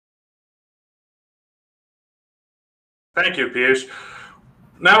Thank you, Piyush.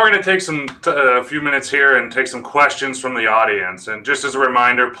 Now we're going to take a few minutes here and take some questions from the audience. And just as a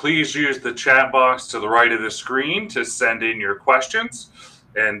reminder, please use the chat box to the right of the screen to send in your questions.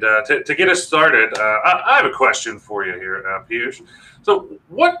 And to get us started, I have a question for you here, Piyush. So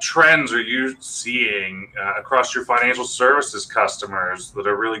what trends are you seeing across your financial services customers that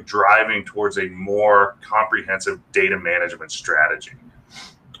are really driving towards a more comprehensive data management strategy?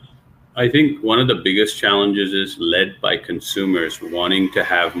 I think one of the biggest challenges is led by consumers wanting to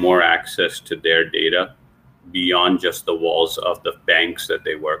have more access to their data beyond just the walls of the banks that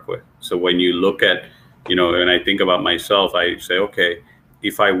they work with. So when you look at, when I think about myself, I say, okay,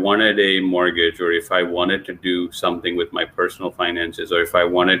 if I wanted a mortgage, or if I wanted to do something with my personal finances, or if I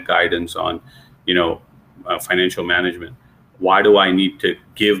wanted guidance on, financial management, why do I need to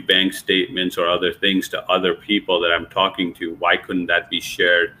give bank statements or other things to other people that I'm talking to? Why couldn't that be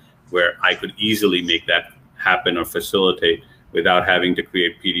shared where I could easily make that happen or facilitate without having to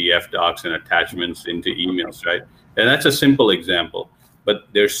create PDF docs and attachments into emails, right? And that's a simple example, but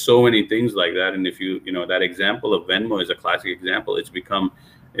there's so many things like that. And if that example of Venmo is a classic example. It's become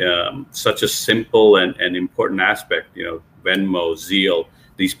such a simple and important aspect, Venmo, Zeal,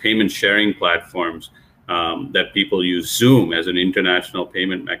 these payment sharing platforms that people use. Zoom as an international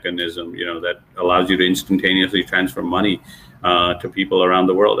payment mechanism, that allows you to instantaneously transfer money to people around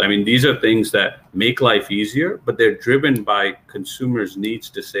the world. I mean, these are things that make life easier, but they're driven by consumers' needs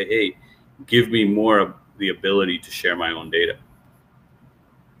to say, hey, give me more of the ability to share my own data.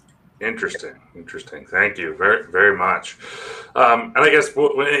 Interesting. Thank you very, very much. And I guess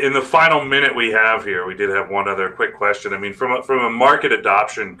in the final minute we have here, we did have one other quick question. I mean, from a market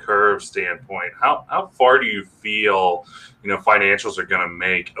adoption curve standpoint, how far do you feel, financials are going to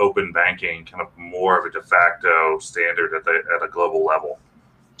make open banking kind of more of a de facto standard at a global level?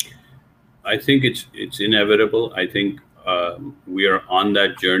 I think it's inevitable. I think we are on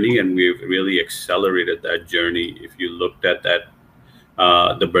that journey, and we've really accelerated that journey. If you looked at that,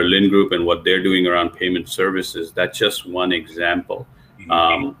 the Berlin Group and what they're doing around payment services, that's just one example.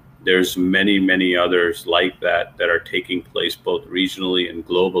 There's many others like that are taking place both regionally and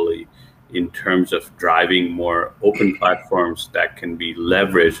globally in terms of driving more open platforms that can be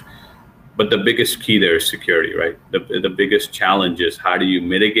leveraged. But the biggest key there is security, right? The biggest challenge is, how do you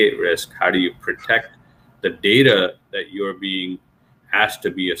mitigate risk? How do you protect the data that you're being asked to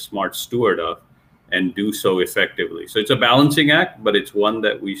be a smart steward of, and do so effectively? So it's a balancing act, but it's one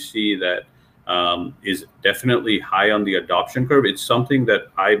that we see that is definitely high on the adoption curve. It's something that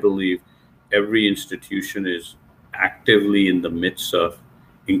I believe every institution is actively in the midst of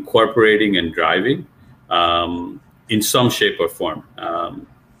incorporating and driving in some shape or form.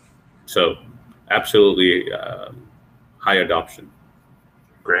 So absolutely high adoption.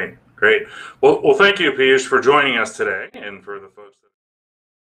 Great. Well, thank you, Piyush, for joining us today, and for the folks that